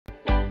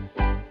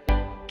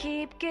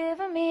Keep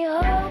giving me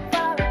hope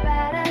for a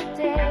better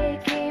day.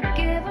 Keep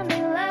giving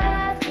me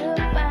love to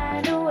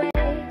find a way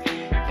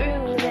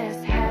through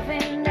this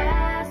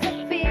heaviness.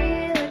 I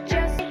feel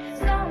just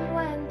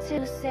someone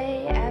to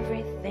say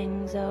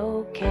everything's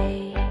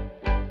okay.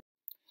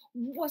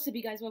 What's up,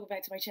 you guys? Welcome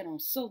back to my channel.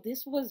 So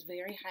this was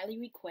very highly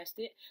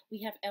requested.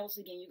 We have Elvis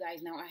again, you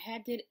guys. Now I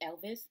did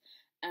Elvis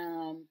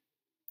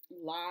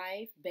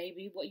live,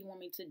 baby. What you want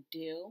me to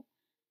do?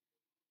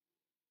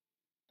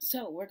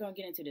 So we're gonna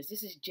get into this.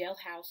 This is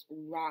Jailhouse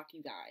Rock,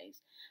 you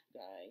guys.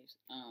 Let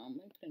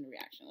me put in the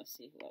reaction. Let's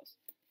see who else.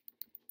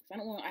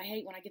 I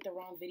hate when I get the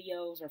wrong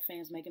videos or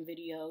fans making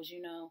videos.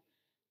 You know,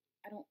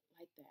 I don't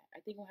like that. I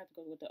think we'll have to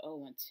go with the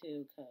old one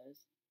too,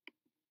 cause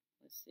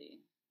let's see.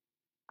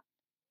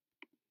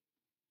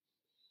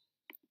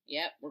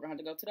 Yep, we're going to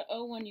have to go to the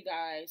old one, you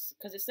guys,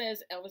 because it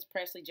says Elvis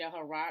Presley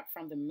Jailhouse Rock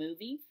from the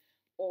movie,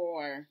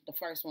 or the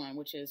first one,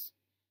 which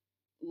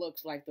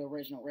looks like the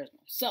original.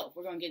 So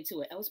we're going to get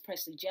into it. Elvis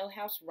Presley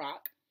Jailhouse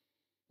Rock.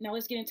 Now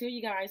let's get into it,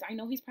 you guys. I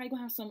know he's probably going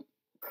to have some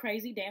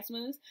crazy dance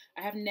moves.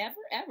 I have never,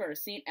 ever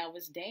seen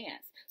Elvis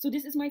dance. So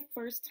this is my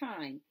first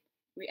time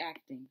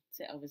reacting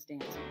to Elvis dancing,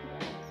 you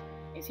guys.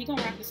 Is he going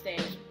to rock the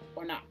stage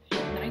or not?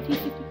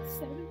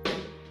 1957.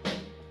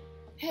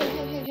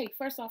 Hey.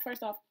 First off.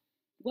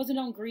 Was it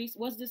on Grease?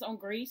 Was this on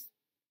Grease?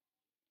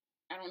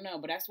 I don't know,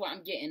 but that's what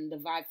I'm getting the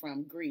vibe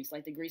from Grease.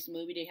 Like the Grease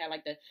movie, they had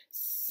like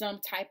some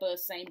type of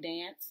same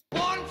dance.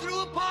 Walking through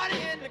a party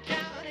in the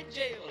county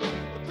jail.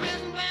 The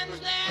prison band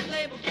was there and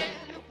they began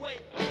to wail.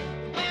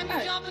 The band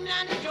was jumping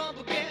and the drum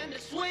began to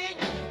swing.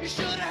 You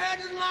should have heard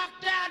the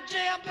knocked out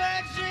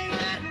jailbird sing.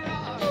 Let it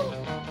rock.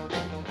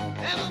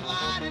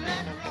 Everybody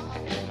let it rock.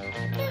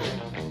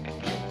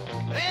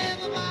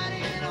 Everybody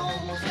in the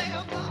whole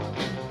cell block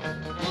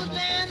was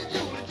dancing to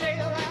the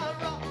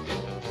jailhouse rock.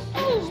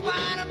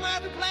 Spider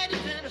Murphy played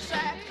it in the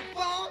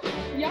saxophone.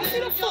 Y'all see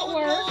the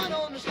footwork?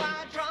 On the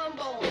slide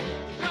trombone. The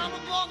drummer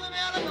boy from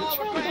Illinois was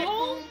great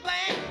boom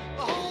bang.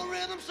 The whole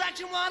rhythm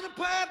section was a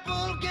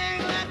purple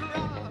gang. Let it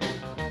rock.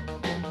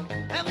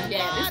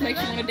 Yeah, this makes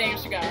you want to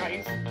dance, you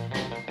guys.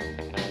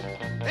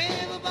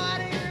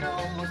 Everybody in the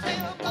whole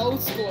cell block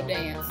Old school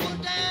dance. was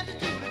dancing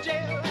to the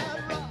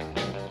jailhouse rock.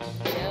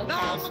 Jailhouse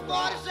Number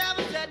Rock.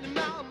 47 said to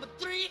number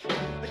 3,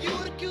 you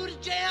the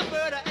cutest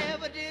jailbird I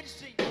ever did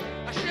see.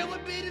 I sure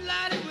would be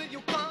delighted with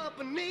your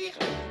company.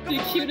 The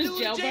cutest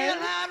jailbird?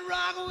 Jailhouse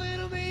rock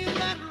with me,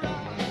 let it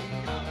rock.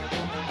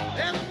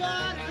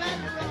 Everybody let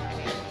it rock.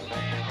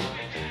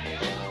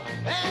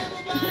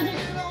 Everybody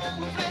in the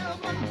whole cell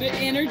block The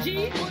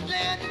energy. was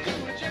dancing to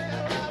the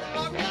jailhouse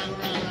rock.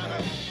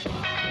 Rock.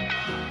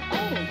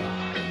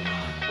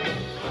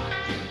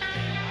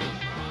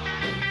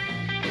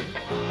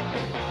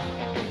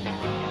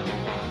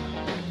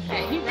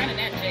 Hey, he running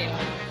that jail.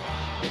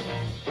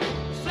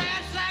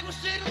 Sad sack was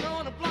sitting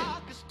on a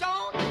block of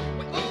stone.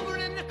 We're over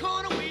in the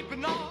corner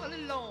weeping all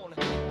alone.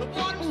 The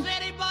warden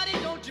said, hey buddy,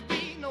 don't you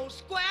be no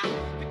square.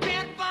 If you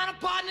can't find a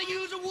partner,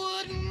 use a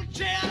wooden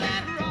chair.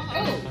 Let it rock.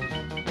 Oh,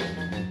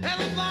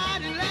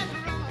 Everybody let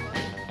it rock.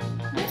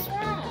 that's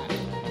right.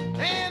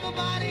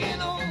 Everybody in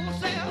the whole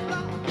cell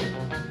block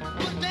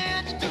was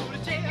dancing to the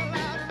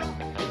jailhouse rock.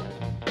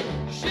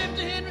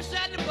 Shifter Henry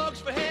said the bugs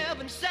for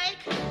heaven's sake.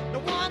 No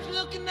one's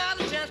looking out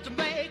a chance to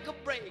make a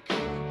break.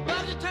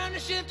 Bugsy turned to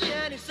Shifter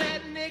and he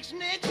said, nix.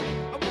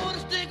 I wanna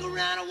stick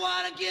around, I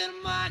wanna get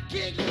my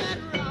kicks. Let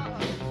it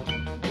rock.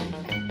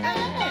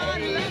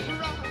 Everybody let it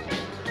rock.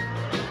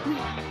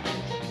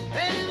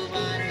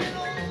 Everybody in the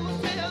whole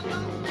cell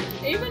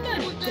block. Even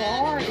the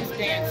guard is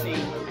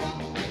dancing.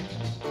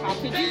 How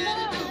could you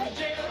not?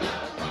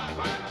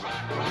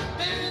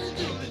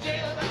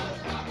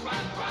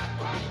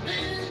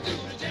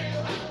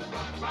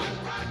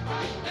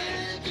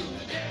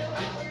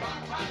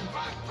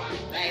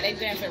 Hey, they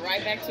dancing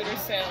right back to their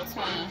cells,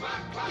 huh?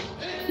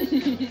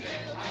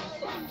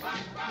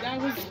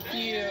 That was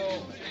cute.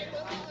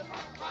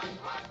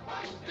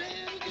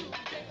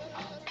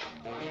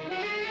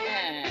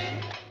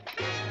 Hey.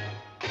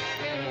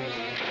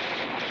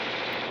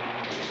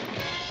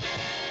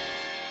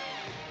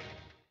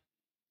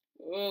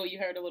 Oh, you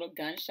heard the little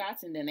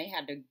gunshots and then they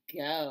had to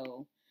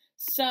go.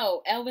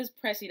 So, Elvis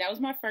Presley, that was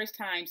my first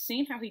time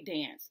seeing how he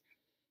danced.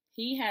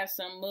 He has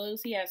some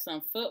moves. He has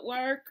some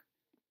footwork.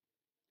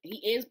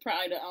 He is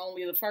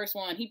probably the first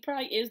one. He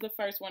probably is the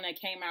first one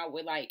that came out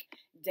with, like,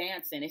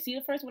 dancing. Is he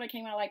the first one that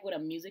came out, like, with a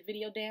music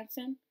video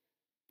dancing?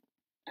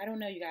 I don't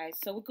know, you guys.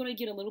 So we're going to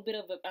get a little bit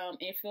of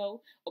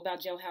info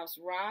about Jailhouse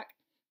Rock.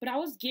 But I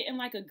was getting,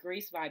 like, a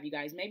Grease vibe, you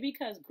guys. Maybe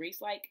because Grease,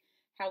 like,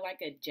 had,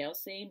 like, a jail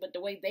scene. But the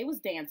way they was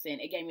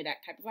dancing, it gave me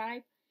that type of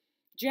vibe.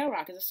 Jail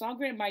Rock is a song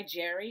written by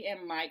Jerry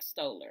and Mike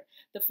Stoller.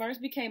 The first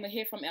became a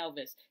hit from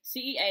Elvis.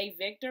 CEA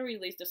Victor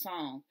released the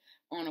song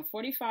on a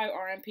 45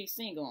 R&P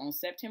single on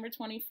September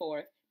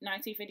 24th,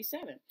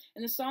 1957.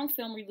 And the song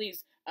film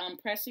released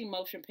Presley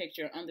motion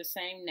picture on the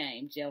same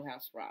name,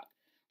 Jailhouse Rock.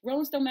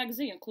 Rolling Stone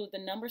magazine includes the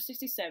number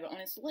 67 on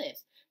its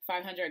list,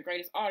 500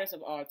 greatest artists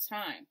of all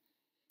time.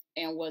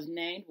 and was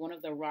named one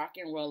of the Rock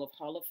and Roll of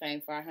Hall of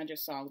Fame 500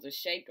 songs that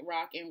shaped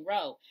rock and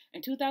roll.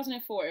 In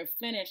 2004, it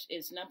finished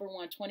its number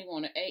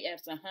 121 on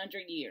AF's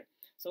 100 year.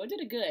 So it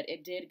did good.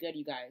 It did good,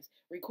 you guys.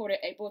 Recorded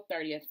April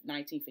 30th,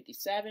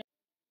 1957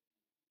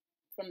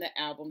 from the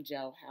album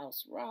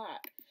Jailhouse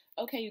Rock.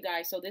 Okay, you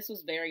guys, so this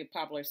was a very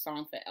popular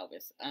song for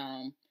Elvis.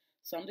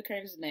 Some of the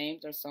characters'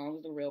 names are songs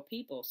of the real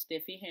people.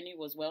 Stiffy Henry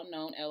was a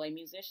well-known LA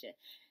musician,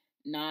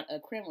 not a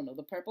criminal.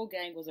 The Purple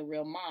Gang was a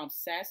real mob.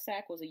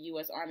 Sack was a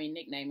U.S. Army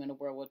nickname in the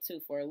World War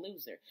II for a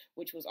loser,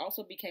 which was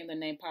also became the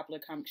name popular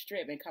comic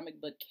strip and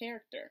comic book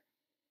character.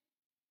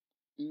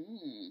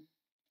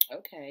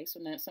 Okay, so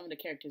now some of the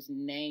characters'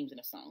 names in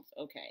the songs.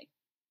 Okay.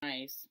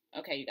 Nice.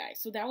 Okay, you guys.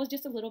 So that was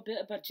just a little bit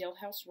about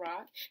Jailhouse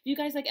Rock. If you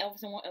guys like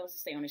Elvis and want Elvis to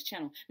stay on his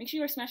channel, make sure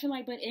you're smashing the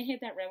like button and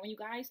hit that red one, you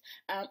guys.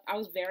 I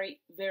was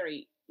very,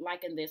 very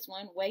liking this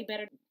one. Way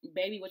better,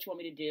 Baby, What You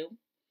Want Me to Do.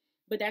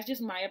 But that's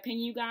just my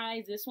opinion, you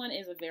guys. This one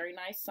is a very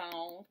nice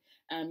song.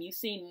 You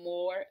see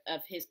more of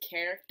his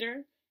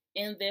character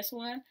in this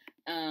one.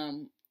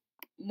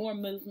 More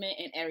movement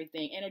and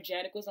everything.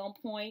 Energetic was on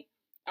point.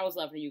 I was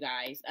loving you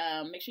guys.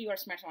 Make sure you are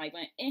smashing the like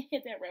button and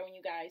hit that red one,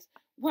 you guys.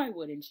 Why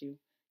wouldn't you?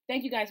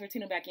 Thank you guys for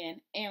tuning back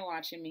in and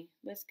watching me.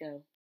 Let's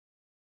go.